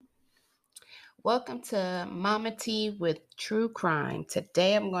Welcome to Mama T with True Crime.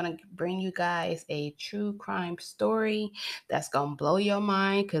 Today I'm going to bring you guys a true crime story that's going to blow your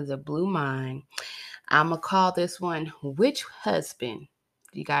mind because it blew mine. I'm going to call this one Witch Husband.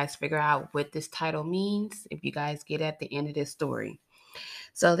 You guys figure out what this title means if you guys get at the end of this story.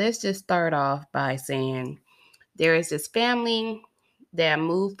 So let's just start off by saying there is this family that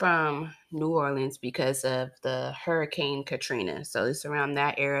moved from New Orleans because of the Hurricane Katrina. So it's around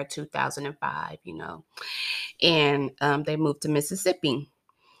that era, 2005, and they moved to Mississippi.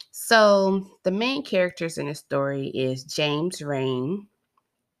 So the main characters in the story is James Raine,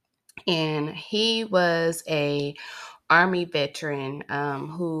 and he was a army veteran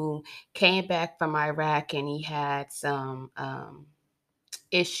who came back from Iraq, and he had some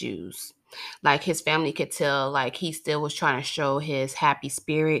issues. Like his family could tell, like he still was trying to show his happy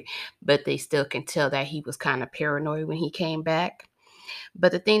spirit, but they still can tell that he was kind of paranoid when he came back.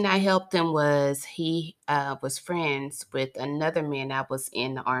 But the thing that helped him was he was friends with another man that was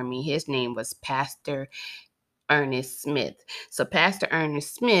in the army. His name was Pastor Ernest Smith. So Pastor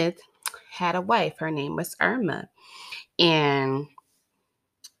Ernest Smith had a wife. Her name was Irma. And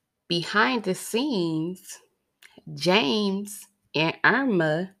behind the scenes, James and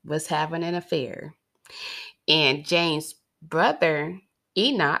Irma was having an affair. And James' brother,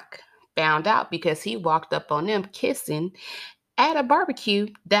 Enoch, found out because he walked up on them kissing at a barbecue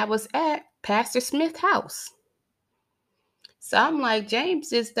that was at Pastor Smith's house. So I'm like,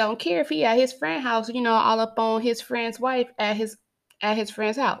 James just don't care if he at his friend's house, all up on his friend's wife at his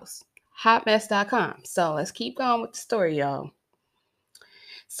friend's house. Hotmess.com. So let's keep going with the story, y'all.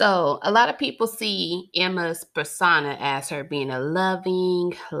 So a lot of people see Emma's persona as her being a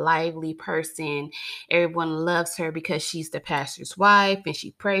loving, lively person. Everyone loves her because she's the pastor's wife and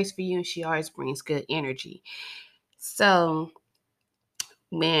she prays for you and she always brings good energy. So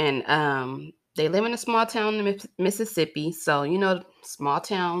when they live in a small town in Mississippi, so small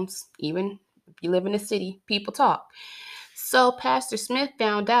towns, even if you live in a city, people talk. So Pastor Smith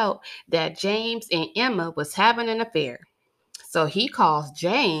found out that James and Emma was having an affair. So he calls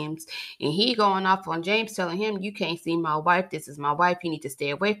James and he going off on James, telling him, you can't see my wife. This is my wife. You need to stay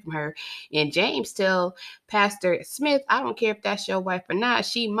away from her. And James tell Pastor Smith, I don't care if that's your wife or not.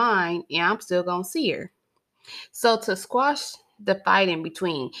 She mine and I'm still going to see her. So to squash the fight in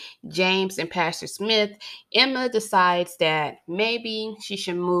between James and Pastor Smith, Emma decides that maybe she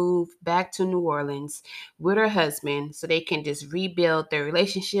should move back to New Orleans with her husband so they can just rebuild their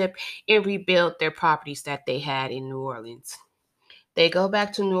relationship and rebuild their properties that they had in New Orleans. They go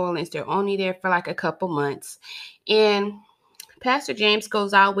back to New Orleans. They're only there for like a couple months. And Pastor James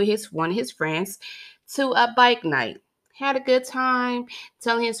goes out with one of his friends to a bike night. Had a good time,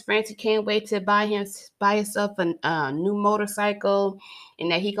 telling his friends he can't wait to buy himself a new motorcycle,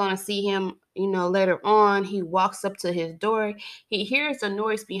 and that he gonna see him, later on. He walks up to his door. He hears a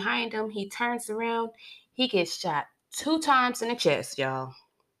noise behind him. He turns around. He gets shot 2 times in the chest, y'all.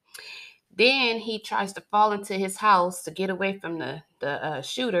 Then he tries to fall into his house to get away from the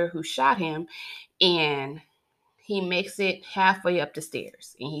shooter who shot him, and he makes it halfway up the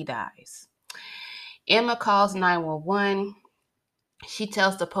stairs, and he dies. Emma calls 911. She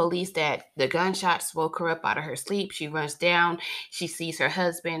tells the police that the gunshots woke her up out of her sleep. She runs down. She sees her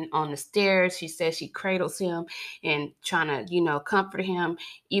husband on the stairs. She says she cradles him and trying to, comfort him,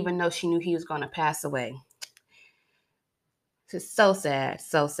 even though she knew he was going to pass away. It's so sad,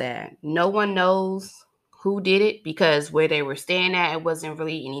 so sad. No one knows who did it because where they were staying at, it wasn't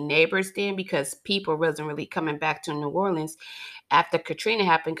really any neighbors then because people wasn't really coming back to New Orleans after Katrina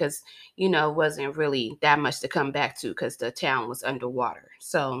happened because, it wasn't really that much to come back to because the town was underwater.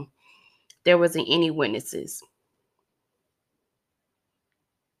 So there wasn't any witnesses.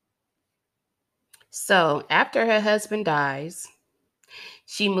 So after her husband dies,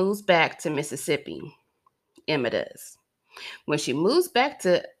 she moves back to Mississippi. Emma does. When she moves back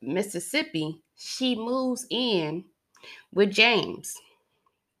to Mississippi, she moves in with James.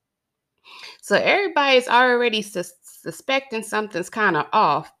 So everybody's already suspecting something's kind of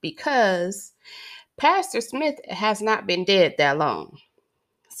off because Pastor Smith has not been dead that long.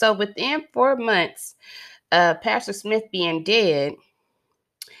 So within 4 months of Pastor Smith being dead,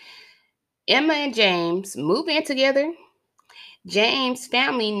 Emma and James move in together. James'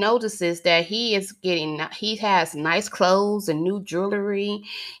 family notices that he has nice clothes and new jewelry,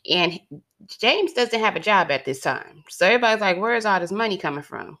 and James doesn't have a job at this time. So everybody's like, where's all this money coming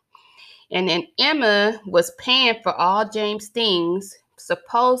from? And then Emma was paying for all James' things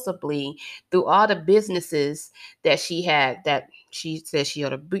supposedly through all the businesses that she had, that she said she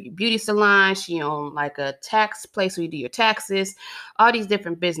owned a beauty salon, she owned like a tax place where you do your taxes, all these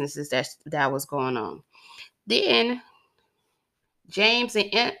different businesses that was going on. Then James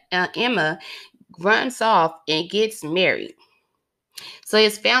and Emma runs off and gets married. So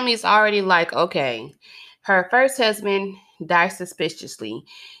his family is already like, okay, her first husband died suspiciously.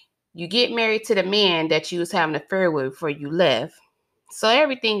 You get married to the man that you was having an affair with before you left. So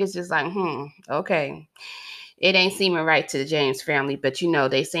everything is just like, okay. It ain't seeming right to the James family, but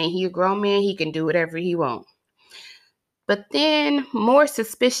they saying he a grown man, he can do whatever he want. But then more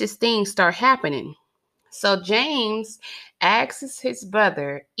suspicious things start happening. So James asks his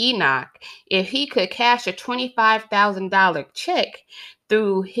brother Enoch if he could cash a $25,000 check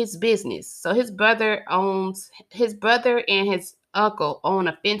through his business. So his brother and his uncle own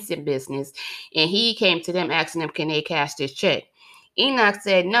a fencing business, and he came to them asking them, can they cash this check? Enoch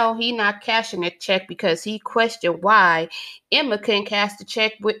said no, he not cashing the check because he questioned why Emma couldn't cash the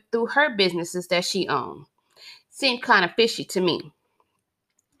check through her businesses that she owned. Seemed kind of fishy to me.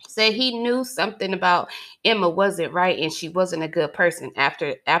 Said he knew something about Emma wasn't right and she wasn't a good person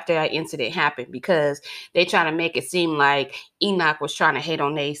after that incident happened, because they trying to make it seem like Enoch was trying to hate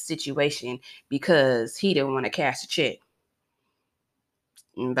on their situation because he didn't want to cash the check.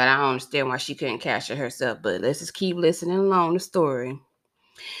 But I don't understand why she couldn't cash it herself. But let's just keep listening along the story.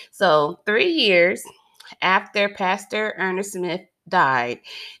 So 3 years after Pastor Ernest Smith died,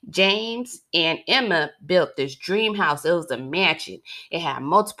 James and Emma built this dream house. It was a mansion. It had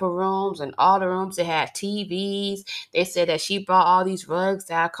multiple rooms, and all the rooms, it had TVs. They said that she bought all these rugs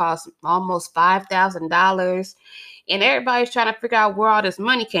that cost almost $5,000. And everybody's trying to figure out where all this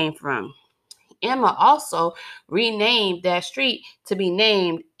money came from. Emma also renamed that street to be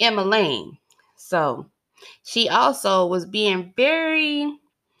named Emma Lane. So she also was being very,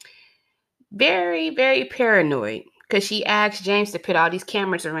 very, very paranoid, because she asked James to put all these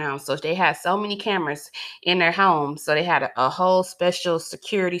cameras around. So they had so many cameras in their home. So they had a whole special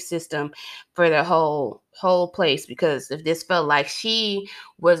security system for the whole place, because if this felt like she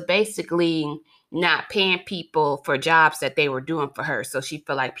was basically not paying people for jobs that they were doing for her. So she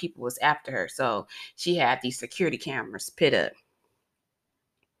felt like people was after her. So she had these security cameras put up.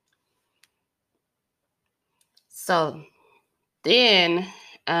 So then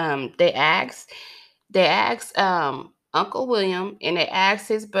they asked Uncle William, and they asked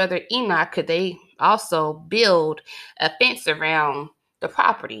his brother Enoch, could they also build a fence around the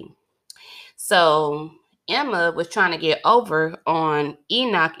property. So Emma was trying to get over on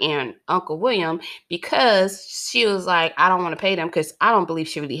Enoch and Uncle William, because she was like, I don't want to pay them, because I don't believe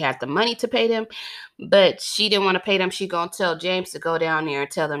she really had the money to pay them. But she didn't want to pay them. She gonna tell James to go down there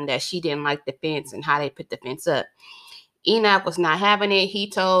and tell them that she didn't like the fence and how they put the fence up. Enoch was not having it. He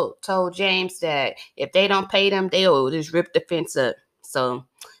told James that if they don't pay them, they'll just rip the fence up. So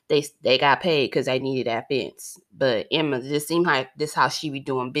they got paid because they needed that fence. But Emma, just seemed like this how she be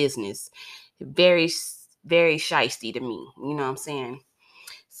doing business. Very, very shisty to me. You know what I'm saying?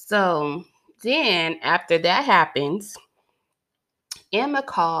 So then after that happens, Emma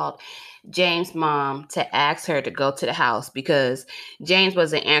called James' mom to ask her to go to the house, because James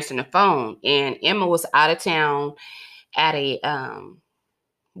wasn't answering the phone, and Emma was out of town at a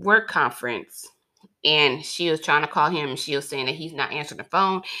work conference, and she was trying to call him, and she was saying that he's not answering the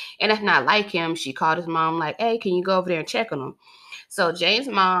phone, and that's not like him. She called his mom like, hey, can you go over there and check on him? So James'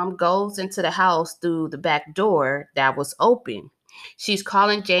 mom goes into the house through the back door that was open. She's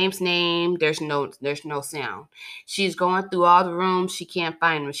calling James' name. There's no sound. She's going through all the rooms. She can't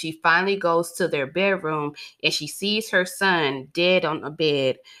find him. She finally goes to their bedroom, and she sees her son dead on a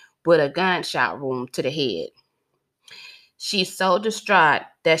bed with a gunshot wound to the head. She's so distraught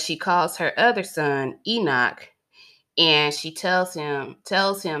that she calls her other son, Enoch, and she tells him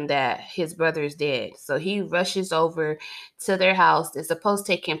that his brother is dead. So he rushes over to their house. It's supposed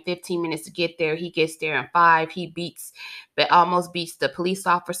to take him 15 minutes to get there. He gets there in 5. But almost beats the police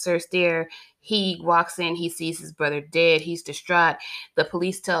officers there. He walks in, he sees his brother dead. He's distraught. The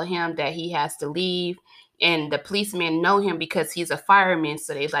police tell him that he has to leave. And the policemen know him because he's a fireman.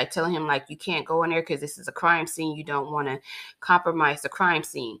 So they like telling him like, you can't go in there because this is a crime scene. You don't want to compromise the crime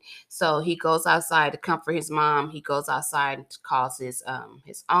scene. So he goes outside to comfort his mom. He goes outside and calls his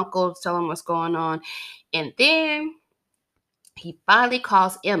uncle to tell him what's going on. And then he finally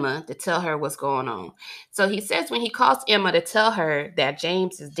calls Emma to tell her what's going on. So he says when he calls Emma to tell her that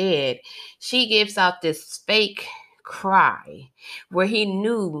James is dead, she gives out this fake cry where he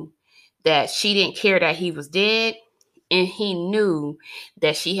knew that she didn't care that he was dead, and he knew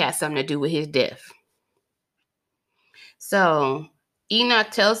that she had something to do with his death. So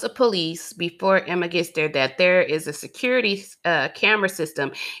Enoch tells the police before Emma gets there that there is a security camera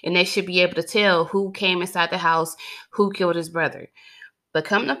system and they should be able to tell who came inside the house, who killed his brother. But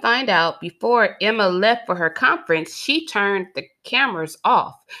come to find out, before Emma left for her conference, she turned the cameras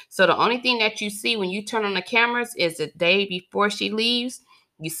off. So the only thing that you see when you turn on the cameras is the day before she leaves.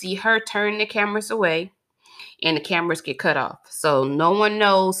 You see her turn the cameras away and the cameras get cut off. So no one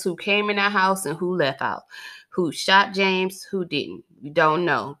knows who came in that house and who left out. Who shot James, who didn't. We don't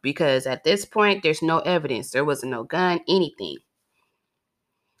know because at this point, there's no evidence. There wasn't no gun, anything.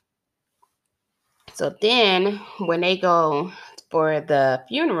 So then when they go for the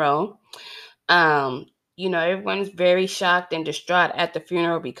funeral, um, everyone's very shocked and distraught at the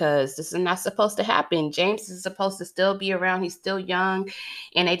funeral because this is not supposed to happen. James is supposed to still be around. He's still young,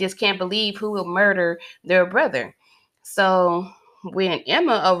 and they just can't believe who will murder their brother. So when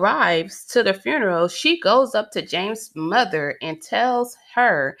Emma arrives to the funeral, she goes up to James' mother and tells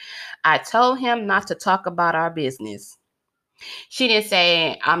her, "I told him not to talk about our business." She didn't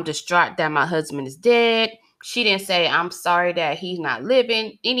say, "I'm distraught that my husband is dead." She didn't say, "I'm sorry that he's not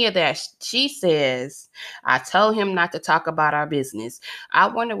living." Any of that. She says, "I told him not to talk about our business." I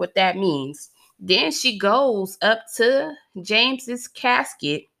wonder what that means. Then she goes up to James's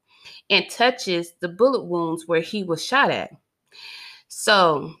casket and touches the bullet wounds where he was shot at.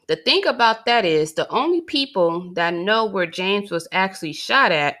 So the thing about that is the only people that know where James was actually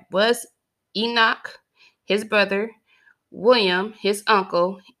shot at was Enoch, his brother, William, his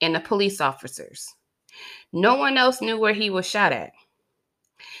uncle, and the police officers. No one else knew where he was shot at.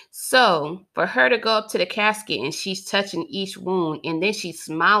 So for her to go up to the casket and she's touching each wound and then she's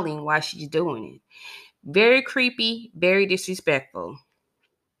smiling while she's doing it. Very creepy, very disrespectful.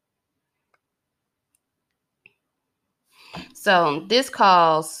 So this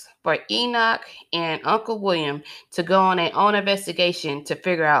calls for Enoch and Uncle William to go on their own investigation to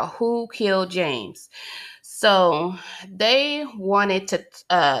figure out who killed James. So they wanted to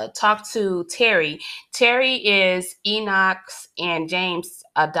talk to Terry. Terry is Enoch's and James'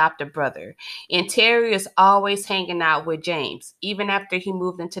 adopted brother. And Terry is always hanging out with James. Even after he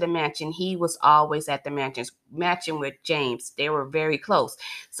moved into the mansion, he was always at the mansion with James. They were very close.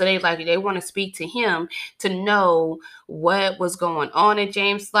 So they want to speak to him to know what was going on in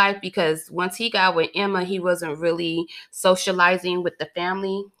James' life, because once he got with Emma, he wasn't really socializing with the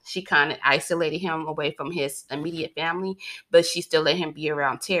family. She kind of isolated him away from his immediate family, but she still let him be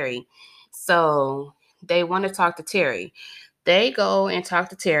around Terry. So they want to talk to Terry. They go and talk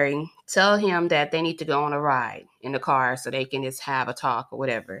to Terry, tell him that they need to go on a ride in the car so they can just have a talk or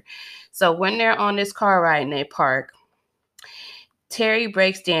whatever. So when they're on this car ride and they park, Terry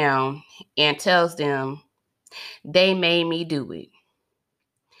breaks down and tells them, "They made me do it."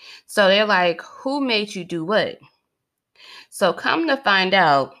 So they're like, "Who made you do what?" So come to find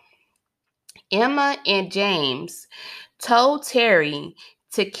out, Emma and James told Terry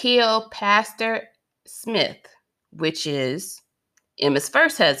to kill Pastor Smith, which is Emma's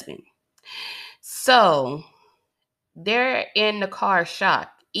first husband. So they're in the car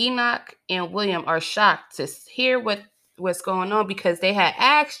shocked. Enoch and William are shocked to hear what's going on because they had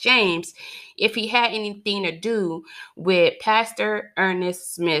asked James if he had anything to do with Pastor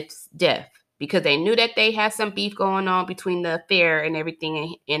Ernest Smith's death, because they knew that they had some beef going on between the affair and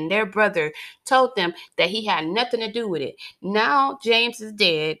everything, and their brother told them that he had nothing to do with it. Now James is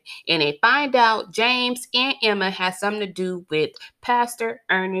dead, and they find out James and Emma had something to do with Pastor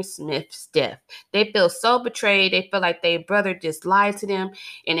Ernest Smith's death. They feel so betrayed. They feel like their brother just lied to them,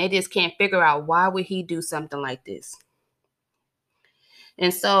 and they just can't figure out why would he do something like this.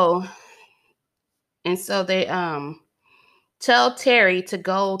 And so they tell Terry to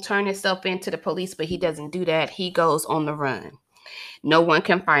go turn himself into the police, but he doesn't do that. He goes on the run. No one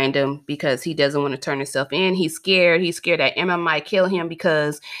can find him because he doesn't want to turn himself in. He's scared. He's scared that Emma might kill him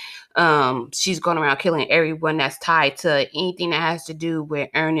because she's going around killing everyone that's tied to anything that has to do with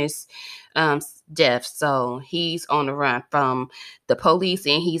Ernest's death. So he's on the run from the police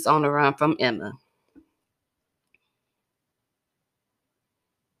and he's on the run from Emma.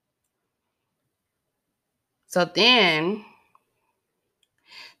 So then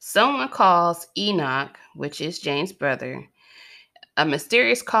someone calls Enoch, which is James' brother, a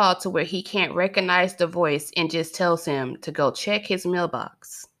mysterious call to where he can't recognize the voice and just tells him to go check his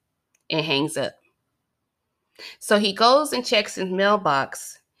mailbox and hangs up. So he goes and checks his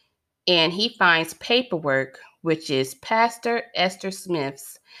mailbox and he finds paperwork, which is Pastor Esther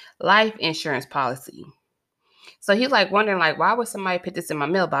Smith's life insurance policy. So he's wondering why would somebody put this in my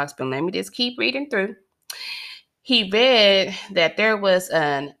mailbox? But let me just keep reading through. He read that there was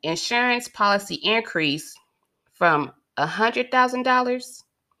an insurance policy increase from $100,000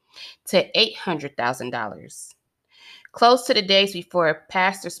 to $800,000, close to the days before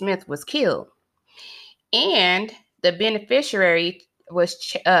Pastor Smith was killed. And the beneficiary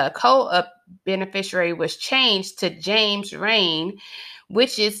was beneficiary was changed to James Raine,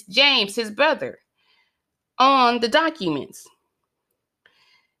 which is James, his brother, on the documents.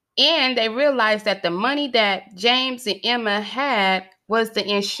 And they realized that the money that James and Emma had was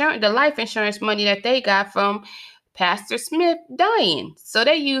the life insurance money that they got from Pastor Smith dying. So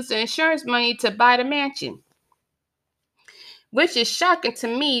they used the insurance money to buy the mansion. Which is shocking to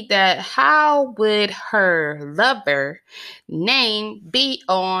me, that how would her lover name be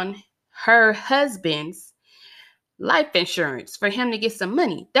on her husband's life insurance for him to get some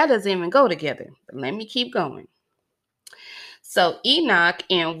money? That doesn't even go together. But let me keep going. So Enoch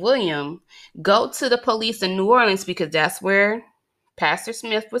and William go to the police in New Orleans, because that's where Pastor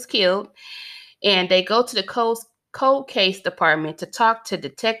Smith was killed. And they go to the cold case department to talk to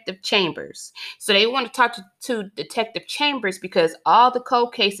Detective Chambers. So they want to talk to Detective Chambers because all the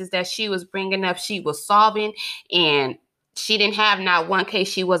cold cases that she was bringing up, she was solving, and she didn't have not one case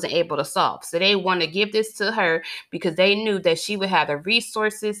she wasn't able to solve. So they want to give this to her because they knew that she would have the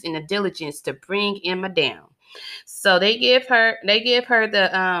resources and the diligence to bring Emma down. So they give her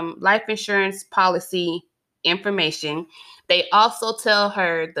the life insurance policy information. They also tell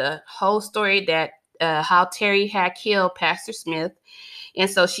her the whole story, that how Terry had killed Pastor Smith. And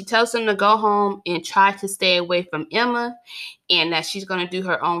so she tells them to go home and try to stay away from Emma, and that she's going to do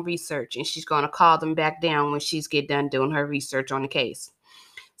her own research, and she's going to call them back down when she's get done doing her research on the case.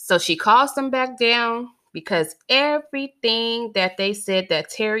 So she calls them back down because everything that they said, that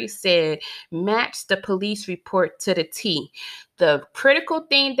Terry said, matched the police report to the T. The critical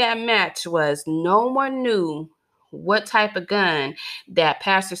thing that matched was no one knew what type of gun that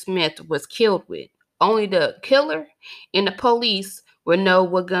Pastor Smith was killed with. Only the killer and the police would know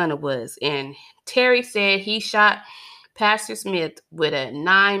what gun it was. And Terry said he shot Pastor Smith with a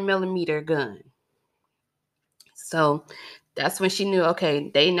 9mm gun. So that's when she knew,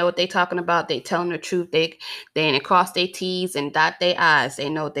 okay, they know what they talking about. They telling the truth. They ain't cross their T's and dot their I's. They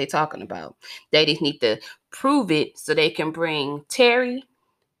know what they talking about. They just need to prove it so they can bring Terry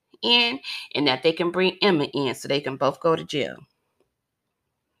in, and that they can bring Emma in so they can both go to jail.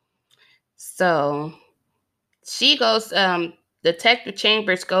 So she goes, Detective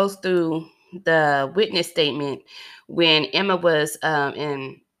Chambers goes through the witness statement when Emma was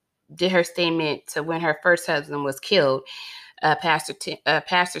did her statement to when her first husband was killed,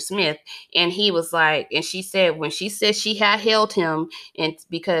 Pastor Smith. And he was like, and she said, when she said she had held him, and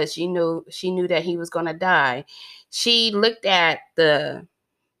because she knew that he was going to die, she looked at the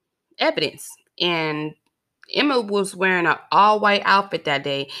evidence, and Emma was wearing an all-white outfit that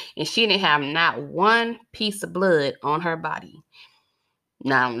day, and she didn't have not one piece of blood on her body.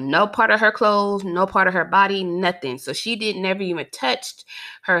 Now, no part of her clothes, no part of her body, nothing. So she never even touched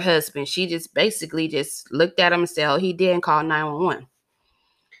her husband. She just basically just looked at him and said, oh, he didn't call 911.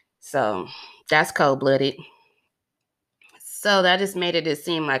 So that's cold-blooded. So that just made it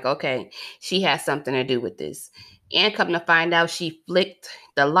seem like, okay, she has something to do with this. And come to find out, she flicked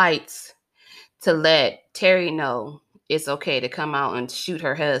the lights to let Terry know it's okay to come out and shoot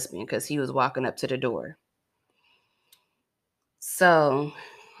her husband because he was walking up to the door. So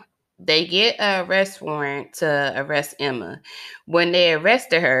they get an arrest warrant to arrest Emma. When they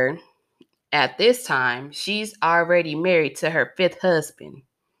arrested her, at this time, she's already married to her fifth husband.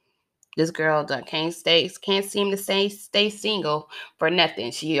 This girl can't seem to stay single for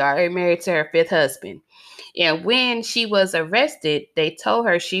nothing. She already married to her fifth husband. And when she was arrested, they told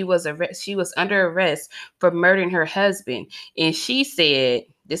her she was under arrest for murdering her husband. And she said,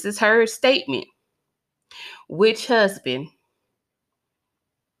 this is her statement, which husband?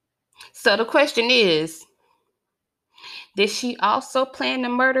 So the question is, did she also plan the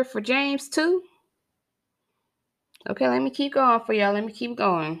murder for James too? Okay, let me keep going for y'all. Let me keep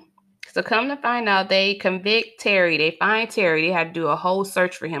going. So come to find out, they convict Terry. They find Terry. They had to do a whole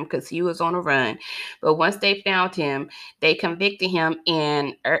search for him because he was on a run. But once they found him, they convicted him.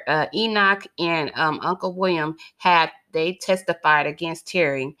 And Enoch and Uncle William they testified against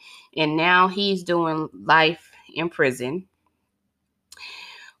Terry. And now he's doing life in prison.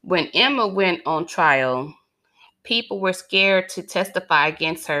 When Emma went on trial, people were scared to testify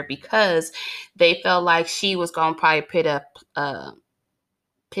against her because they felt like she was going to probably put a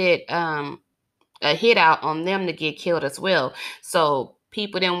hit out on them to get killed as well. So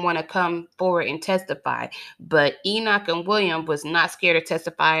people didn't want to come forward and testify. But Enoch and William was not scared to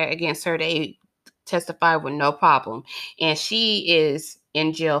testify against her. They testified with no problem. And she is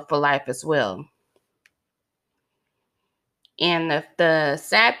in jail for life as well. And the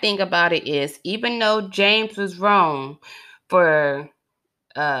sad thing about it is, even though James was wrong for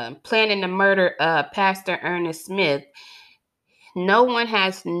planning the murder of Pastor Ernest Smith, no one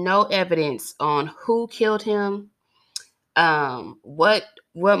has no evidence on who killed him, what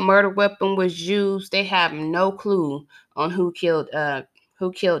murder weapon was used. They have no clue on who killed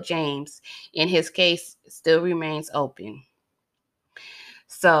James, and his case still remains open.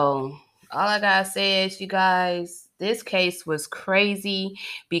 So all I gotta say is, you guys, this case was crazy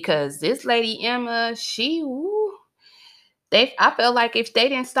because this lady Emma, I felt like if they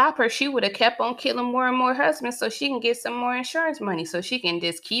didn't stop her, she would have kept on killing more and more husbands so she can get some more insurance money, so she can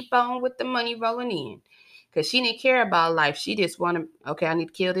just keep on with the money rolling in. Because she didn't care about life. She just wanted, okay, I need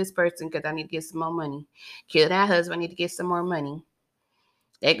to kill this person because I need to get some more money. Kill that husband, I need to get some more money.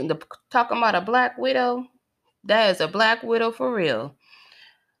 Talking about a black widow, that is a black widow for real.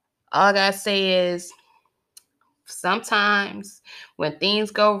 All I gotta say is, sometimes when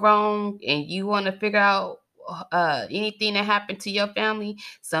things go wrong and you want to figure out anything that happened to your family,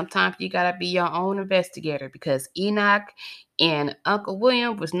 sometimes you gotta be your own investigator, because Enoch and Uncle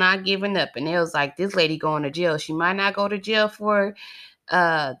William was not giving up, and it was like, this lady going to jail. She might not go to jail for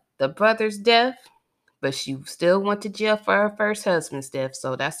the brother's death, but she still went to jail for her first husband's death.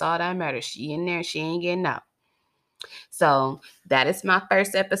 So that's all that matters. She in there, she ain't getting out. So that is my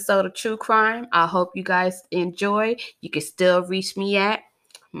first episode of True Crime. I hope you guys enjoy. You can still reach me at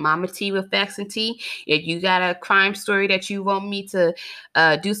Mama T with Facts and Tea. If you got a crime story that you want me to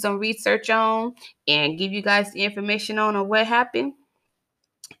do some research on and give you guys the information on what happened,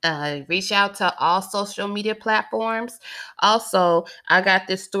 reach out to all social media platforms. Also, I got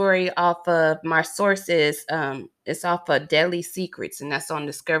this story off of my sources. It's off of Deadly Secrets, and that's on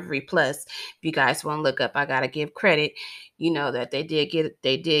Discovery Plus. If you guys want to look up, I gotta give credit. You know that they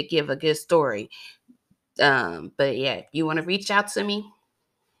did give a good story. But yeah, if you want to reach out to me,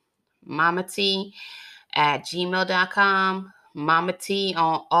 Mama T at gmail.com. Mama T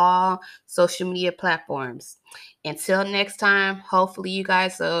on all social media platforms. Until next time, hopefully you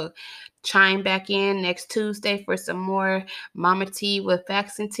guys will chime back in next Tuesday for some more Mama T with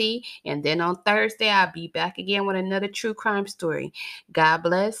Facts and Tea. And then on Thursday, I'll be back again with another true crime story. God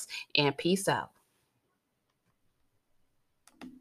bless and peace out.